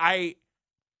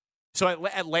 So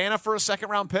Atlanta for a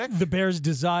second-round pick? The Bears'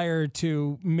 desire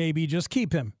to maybe just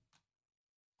keep him.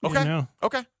 Okay. You know?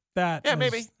 Okay.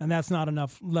 Maybe. And that's not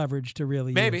enough leverage to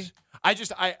really use.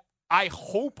 I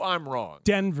hope I'm wrong.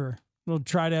 Denver. We'll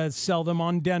try to sell them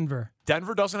on Denver.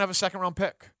 Denver doesn't have a second-round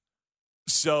pick.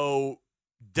 So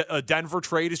a Denver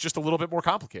trade is just a little bit more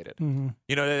complicated. Mm-hmm.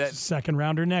 You know, that second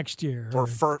rounder next year. Or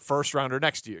first rounder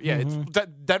next year. Yeah,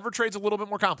 Denver trade's a little bit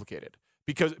more complicated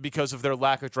because of their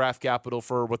lack of draft capital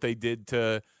for what they did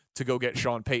to go get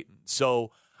Sean Payton.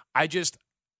 So I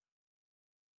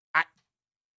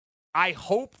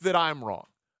hope that I'm wrong.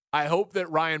 I hope that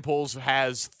Ryan Poles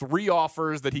has 3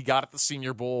 offers that he got at the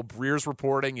Senior Bowl. Breer's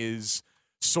reporting is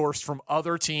sourced from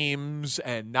other teams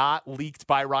and not leaked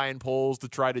by Ryan Poles to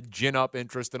try to gin up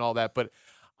interest and all that. But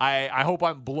I hope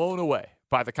I'm blown away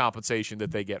by the compensation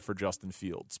that they get for Justin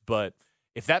Fields. But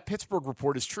if that Pittsburgh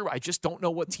report is true, I just don't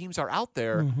know what teams are out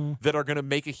there that are going to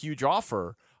make a huge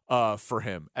offer for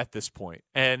him at this point.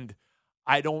 And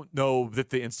I don't know that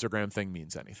the Instagram thing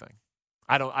means anything.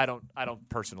 I don't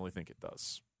personally think it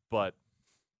does. But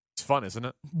it's fun, isn't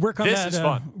it? This is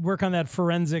fun. Work on that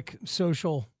forensic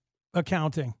social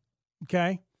accounting.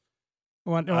 Okay? I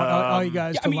want all you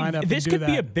guys to line up this and do could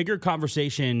be a bigger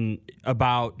conversation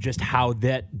about just how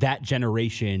that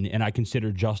generation, and I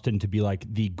consider Justin to be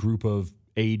like the group of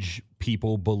age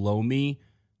people below me,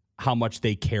 how much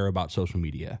they care about social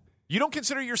media. You don't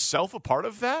consider yourself a part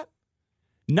of that?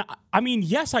 No, I mean,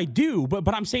 yes, I do,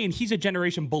 but I'm saying he's a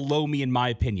generation below me, in my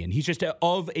opinion. He's just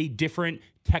of a different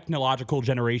technological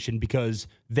generation because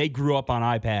they grew up on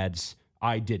iPads.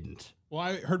 I didn't. Well,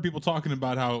 I heard people talking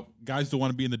about how guys don't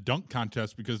want to be in the dunk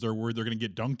contest because they're worried they're going to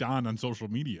get dunked on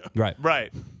social media.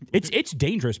 Right. It's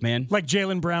dangerous, man. Like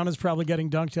Jaylen Brown is probably getting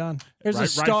dunked on. There's a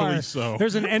star. Rightfully so.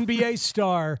 There's an NBA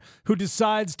star who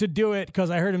decides to do it because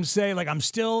I heard him say, like, I'm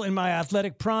still in my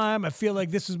athletic prime. I feel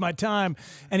like this is my time.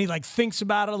 And he, like, thinks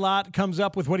about it a lot, comes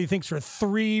up with what he thinks are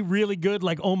 3 really good,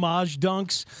 like, homage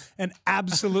dunks, and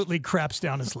absolutely craps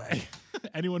down his leg.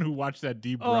 Anyone who watched that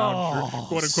D. Brown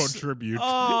quote-unquote tribute.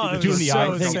 Doing the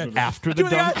eye thing after the dunk.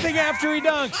 Doing the eye thing after he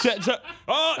dunks.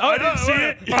 I didn't see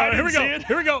it. Here we go.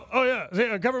 Here we go. Oh,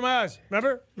 yeah. Cover my eyes.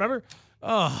 Remember?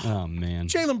 Oh, man.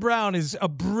 Jaylen Brown is a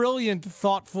brilliant,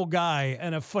 thoughtful guy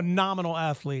and a phenomenal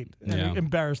athlete. And he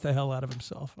embarrassed the hell out of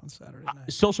himself on Saturday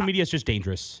night. Social media is just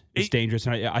dangerous. It's dangerous,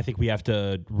 and I think we have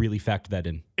to really factor that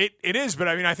in. It is, but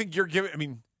I mean, I think you're giving. I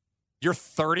mean, You're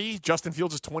 30? Justin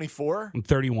Fields is 24? I'm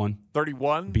 31.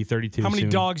 31? Be 32 How many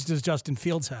soon. dogs does Justin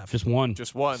Fields have? Just one.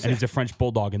 Just one. And he's a French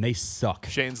Bulldog, and they suck.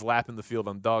 Shane's lapping the field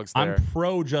on dogs there. I'm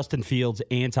pro Justin Fields,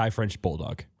 anti-French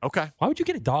Bulldog. Okay. Why would you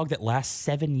get a dog that lasts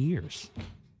 7 years?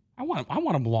 I want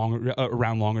him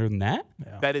around longer than that.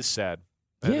 Yeah. That is sad.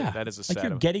 That is a sad. Like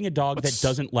you're getting a dog that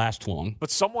doesn't last long.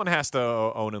 But someone has to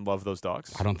own and love those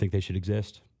dogs. I don't think they should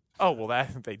exist. Oh, well,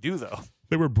 they do, though.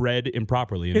 They were bred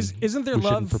improperly. Isn't their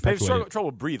love? They have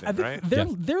trouble breathing, right?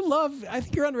 Their love, I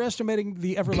think you're underestimating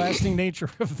the everlasting nature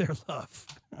of their love.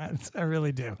 I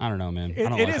really do. I don't know, man.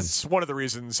 It is one of the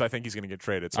reasons I think he's going to get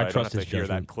traded, so I don't have to hear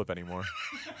that clip anymore.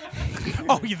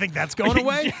 Oh, you think that's going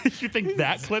away? You think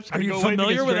that clip's Are going to you go away?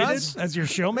 familiar with us as your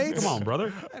showmates? Come on,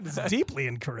 brother. That is deeply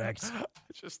incorrect. I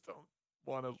just don't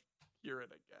want to hear it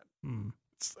again.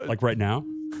 Like right now?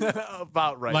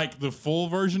 About right. Like the full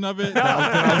version of it?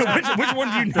 Which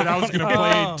one do you know? That I was going to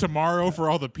play tomorrow for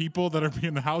all the people that are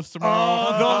in the house tomorrow.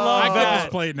 Oh, don't love I could that.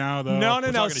 just play it now, though. No,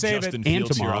 save Justin it.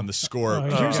 Fields here on the score.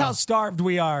 Here's how starved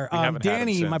we are. haven't had him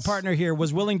Danny, my since. partner here,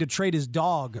 was willing to trade his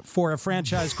dog for a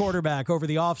franchise quarterback over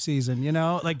the offseason. You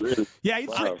know, like, yeah,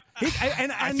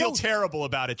 I feel terrible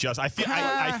about it, Justin.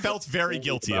 I felt very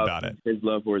guilty about it. His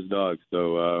love for his dog.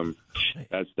 So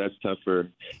that's tough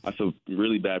I feel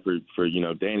really bad for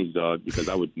Danny's dog, because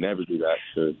I would never do that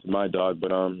to my dog.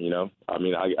 But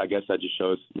I guess that just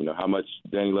shows how much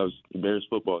Danny loves Bears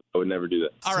football. I would never do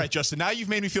that. All right, Justin. Now you've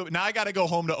made me feel. Now I got to go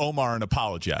home to Omar and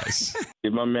apologize.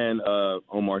 Give my man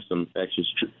Omar some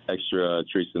extra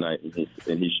treats tonight,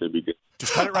 and he should be good.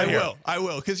 Just cut it right here. I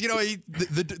will, because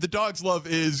the dog's love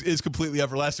is completely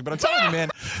everlasting. But I'm telling you, man,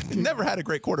 never had a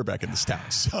great quarterback in this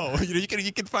town. So you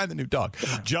can find the new dog.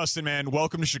 Justin, man,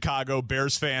 welcome to Chicago.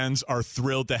 Bears fans are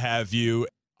thrilled to have you.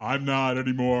 I'm not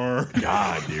anymore.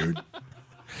 God, dude.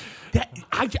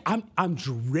 I'm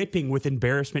dripping with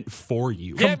embarrassment for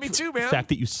you. Yeah, me too, man. The fact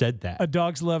that you said that. A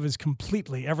dog's love is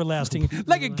completely everlasting,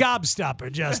 like a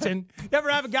gobstopper, Justin. You ever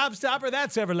have a gobstopper?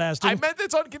 That's everlasting. I meant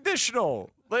it's unconditional.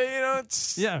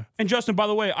 It's yeah. And Justin, by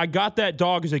the way, I got that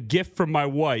dog as a gift from my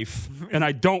wife, and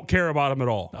I don't care about him at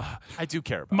all. I do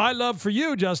care about My love for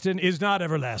you, Justin, is not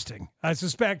everlasting. I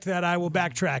suspect that I will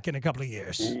backtrack in a couple of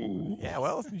years. Ooh. Yeah,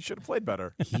 well, you should have played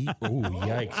better.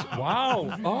 Yikes.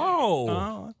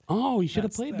 Wow. Oh, you should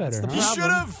have played better. You should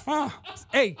have.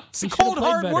 Hey, it's a cold,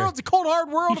 hard world. It's a cold, hard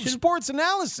world of sports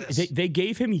analysis. They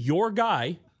gave him your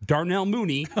guy, Darnell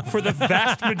Mooney, for the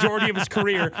vast majority of his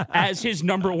career as his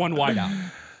number one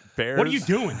wideout. Bears, what are you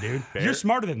doing, dude? You're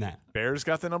smarter than that. Bears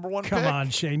got the number one pick. Come on,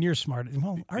 Shane. You're smarter.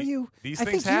 Well, are you? These I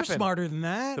things think happen. You're smarter than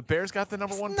that. The Bears got the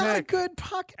number one Not a pick. good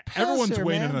pocket passer, Everyone's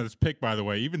weighing in man. on this pick, by the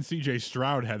way. Even C.J.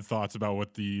 Stroud had thoughts about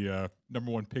what the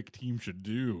number one pick team should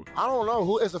do. I don't know.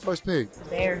 Who is the first pick? The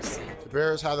Bears. The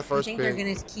Bears have the first You pick. think they're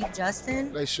going to keep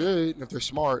Justin? They should, if they're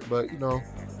smart, but,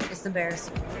 It's the Bears.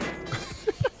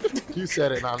 You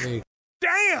said it, not me.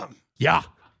 Damn! Yeah.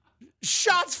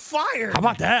 Shots fired. How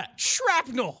about that?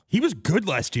 Shrapnel. He was good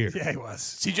last year. Yeah, he was.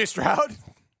 C.J. Stroud?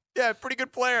 Yeah, pretty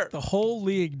good player. The whole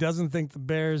league doesn't think the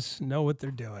Bears know what they're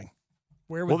doing.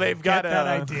 Where would they've they got get that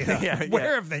idea?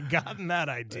 Where have they gotten that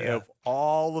idea? Of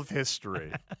all of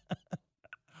history.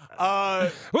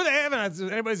 Who they haven't?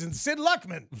 Everybody's in Sid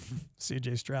Luckman.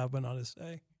 C.J. Stroud went on to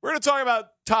say. We're going to talk about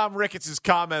Tom Ricketts'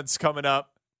 comments coming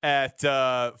up at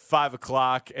 5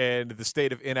 o'clock and the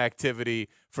state of inactivity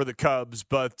for the Cubs.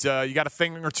 But you got a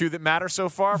thing or two that matter so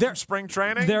far from spring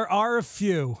training? There are a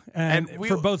few, and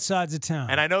for both sides of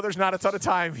town. And I know there's not a ton of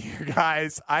time here,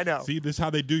 guys. I know. See, this is how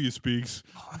they do you, Spiegs.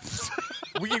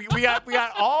 we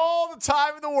got all the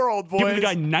time in the world, boys. Give the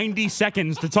guy 90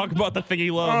 seconds to talk about the thing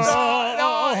he loves.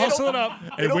 Hustle it up.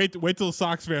 Hey, wait till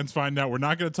Sox fans find out. We're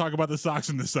not going to talk about the Sox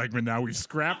in this segment now. We've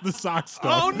scrapped the Sox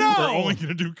stuff. Oh, no. We're only going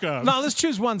to do Cubs. No, let's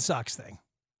choose one Sox thing.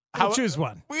 We'll choose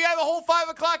one. We have the whole 5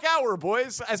 o'clock hour,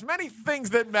 boys. As many things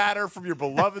that matter from your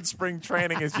beloved spring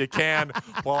training as you can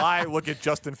while I look at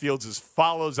Justin Fields'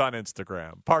 follows on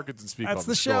Instagram. Parkinson Speak That's on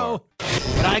the show.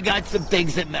 But I got some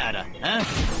things that matter, huh?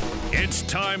 It's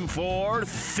time for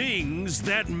Things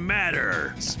That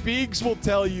Matter. Spiegs will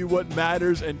tell you what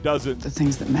matters and doesn't. The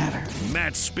things that matter.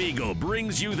 Matt Spiegel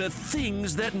brings you the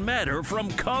things that matter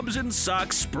from Cubs and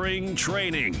Sox spring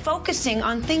training. Focusing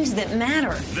on things that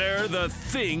matter. They're the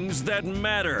things that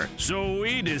matter. So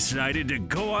we decided to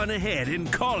go on ahead and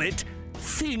call it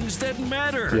things that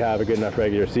matter. If you have a good enough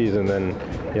regular season, then,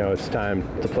 it's time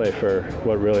to play for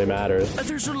what really matters.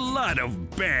 There's a lot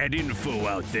of bad info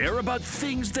out there about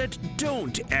things that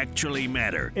don't actually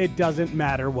matter. It doesn't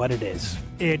matter what it is.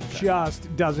 It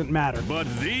just doesn't matter. But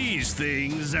these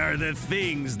things are the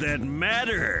things that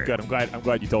matter. Good. I'm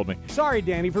glad you told me. Sorry,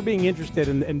 Danny, for being interested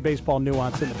in baseball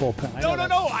nuance in the bullpen.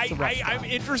 No. I'm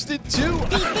interested too.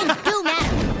 These things do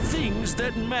matter. Things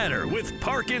that matter with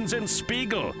Parkins and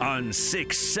Spiegel on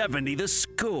 670 The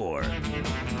Score.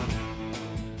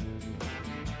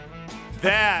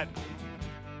 That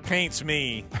paints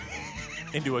me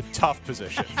into a tough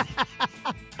position.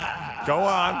 Go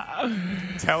on.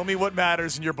 Tell me what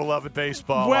matters in your beloved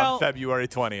baseball on February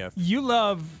 20th. You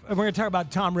love, and we're going to talk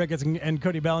about Tom Ricketts and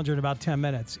Cody Bellinger in about 10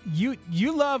 minutes. You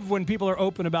love when people are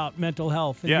open about mental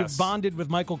health. And you've bonded with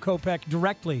Michael Kopech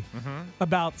directly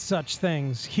about such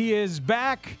things. He is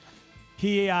back.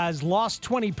 He has lost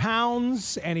 20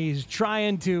 pounds, and he's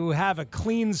trying to have a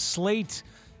clean slate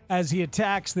as he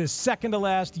attacks this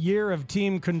second-to-last year of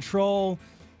team control.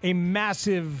 A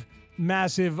massive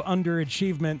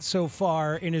underachievement so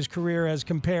far in his career as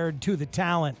compared to the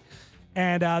talent.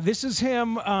 And this is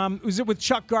him. Was it with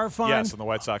Chuck Garfien? Yes, on the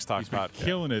White Sox Talks podcast.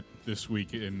 Killing it this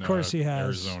week in of course he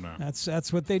has. Arizona.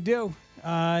 That's what they do.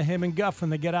 Him and Guff when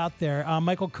they get out there.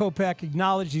 Michael Kopech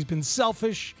acknowledged he's been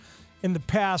selfish in the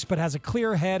past, but has a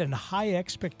clear head and high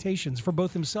expectations for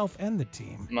both himself and the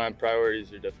team. My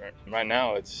priorities are different. Right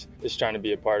now, it's trying to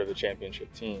be a part of a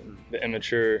championship team. The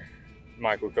immature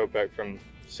Michael Kopech from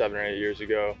 7 or 8 years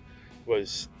ago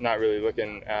was not really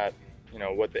looking at,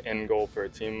 what the end goal for a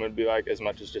team would be like as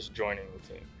much as just joining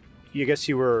the team. I guess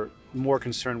you were more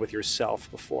concerned with yourself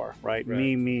before, right?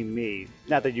 Me.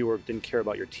 Not that you didn't care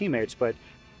about your teammates, but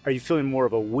are you feeling more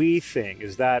of a we thing?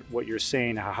 Is that what you're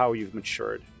saying, how you've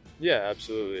matured? Yeah,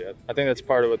 absolutely. I think that's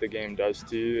part of what the game does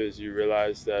to you is you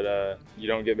realize that you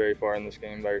don't get very far in this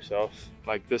game by yourself.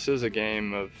 Like, this is a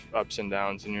game of ups and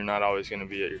downs, and you're not always going to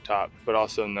be at your top. But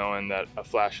also knowing that a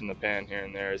flash in the pan here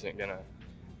and there isn't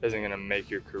gonna make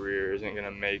your career, isn't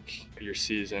gonna make your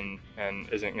season, and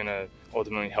isn't gonna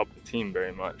ultimately help the team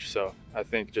very much. So I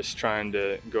think just trying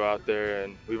to go out there,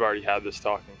 and we've already had this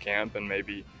talk in camp, and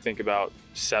maybe think about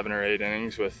 7 or 8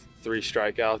 innings with 3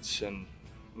 strikeouts and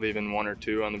leaving 1 or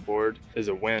 2 on the board is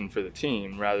a win for the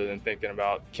team, rather than thinking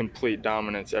about complete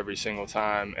dominance every single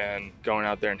time and going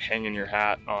out there and hanging your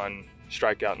hat on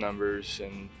strikeout numbers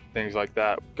and things like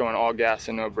that. Going all gas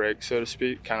and no brakes, so to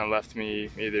speak, kind of left me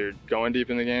either going deep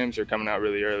in the games or coming out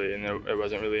really early, and it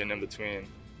wasn't really an in-between. All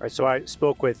right, so I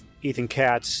spoke with Ethan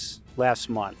Katz last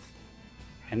month,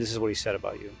 and this is what he said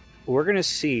about you. We're going to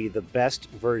see the best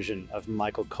version of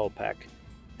Michael Kopech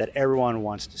that everyone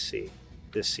wants to see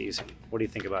this season. What do you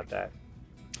think about that?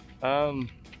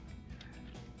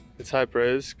 It's high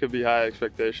praise, could be high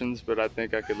expectations, but I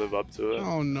think I could live up to it.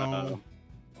 Oh, no.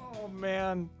 Oh,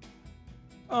 man.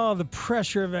 Oh, the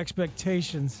pressure of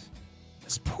expectations.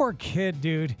 This poor kid,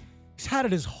 dude. He's had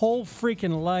it his whole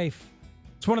freaking life.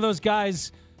 It's one of those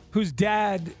guys whose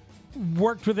dad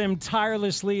worked with him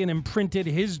tirelessly and imprinted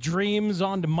his dreams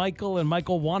onto Michael, and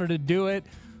Michael wanted to do it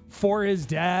for his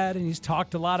dad, and he's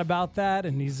talked a lot about that,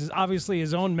 and he's obviously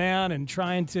his own man and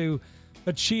trying to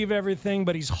achieve everything,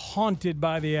 but he's haunted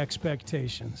by the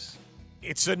expectations.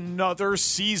 It's another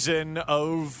season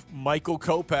of Michael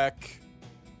Kopech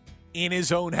in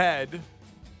his own head,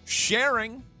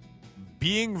 sharing,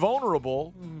 being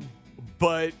vulnerable,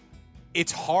 but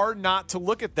it's hard not to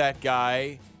look at that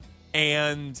guy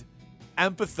and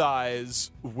empathize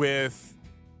with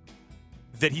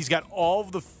that he's got all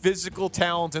of the physical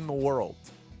talent in the world.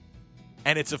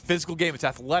 And it's a physical game. It's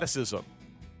athleticism.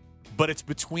 But it's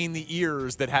between the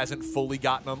ears that hasn't fully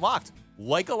gotten unlocked.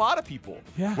 Like a lot of people.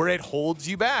 Yeah. Where it holds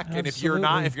you back. Absolutely. And if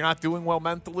you're not doing well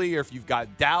mentally, or if you've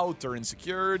got doubt or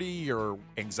insecurity or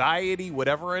anxiety,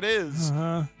 whatever it is,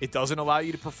 it doesn't allow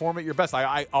you to perform at your best.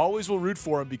 I always will root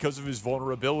for him because of his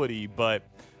vulnerability, but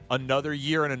another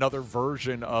year and another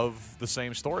version of the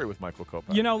same story with Michael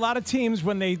Kopech. A lot of teams,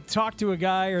 when they talk to a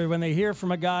guy or when they hear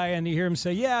from a guy and you hear him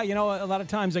say, a lot of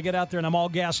times I get out there and I'm all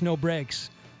gas, no brakes,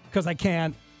 because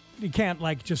you can't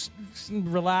like just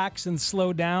relax and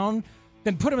slow down.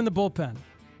 Then put him in the bullpen.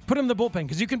 Put him in the bullpen,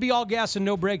 because you can be all gas and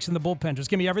no brakes in the bullpen. Just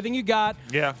give me everything you got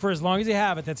for as long as you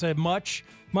have it. That's a much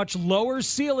much lower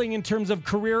ceiling in terms of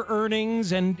career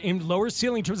earnings and in lower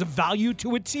ceiling in terms of value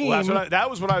to a team. Well, that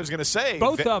was what I was going to say.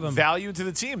 Both of them. Value to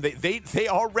the team. They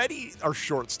already are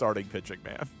short starting pitching,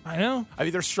 man. I know. I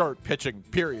mean, they're short pitching,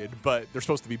 period, but they're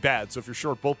supposed to be bad. So if you're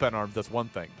short bullpen arm, that's one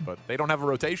thing. But they don't have a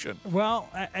rotation. Well,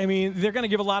 I mean, they're going to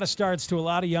give a lot of starts to a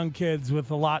lot of young kids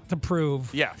with a lot to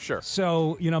prove. Yeah, sure.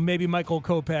 So, maybe Michael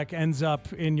Kopech ends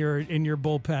up in your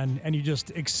bullpen, and you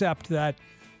just accept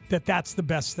that's the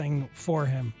best thing for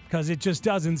him, because it just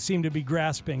doesn't seem to be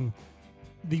grasping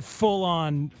the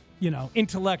full-on,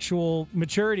 intellectual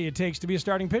maturity it takes to be a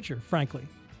starting pitcher, frankly.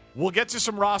 We'll get to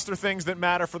some roster things that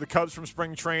matter for the Cubs from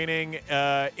spring training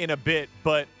in a bit,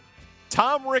 but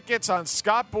Tom Ricketts on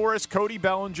Scott Boras, Cody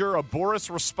Bellinger, a Boras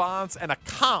response, and a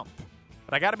comp.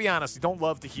 And I got to be honest, I don't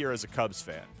love to hear as a Cubs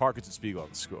fan. Parkins and Spiegel on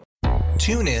the Score.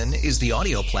 TuneIn is the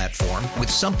audio platform with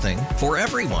something for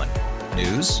everyone.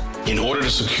 News. In order to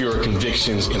secure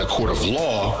convictions in a court of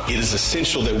law, it is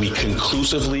essential that we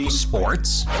conclusively.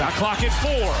 Sports. Got clock at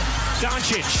 4.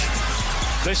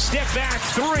 Doncic. The step back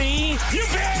 3. You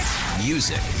bet.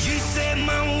 Music. You set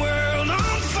my world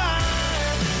on fire.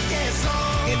 Yes,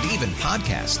 and even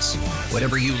podcasts.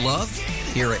 Whatever you love,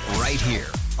 hear it right here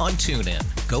on TuneIn.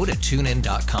 Go to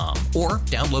TuneIn.com or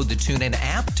download the TuneIn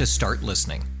app to start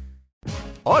listening.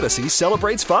 Odyssey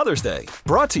celebrates Father's Day,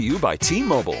 brought to you by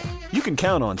T-Mobile. You can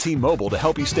count on T-Mobile to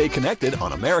help you stay connected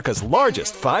on America's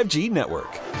largest 5G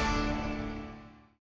network.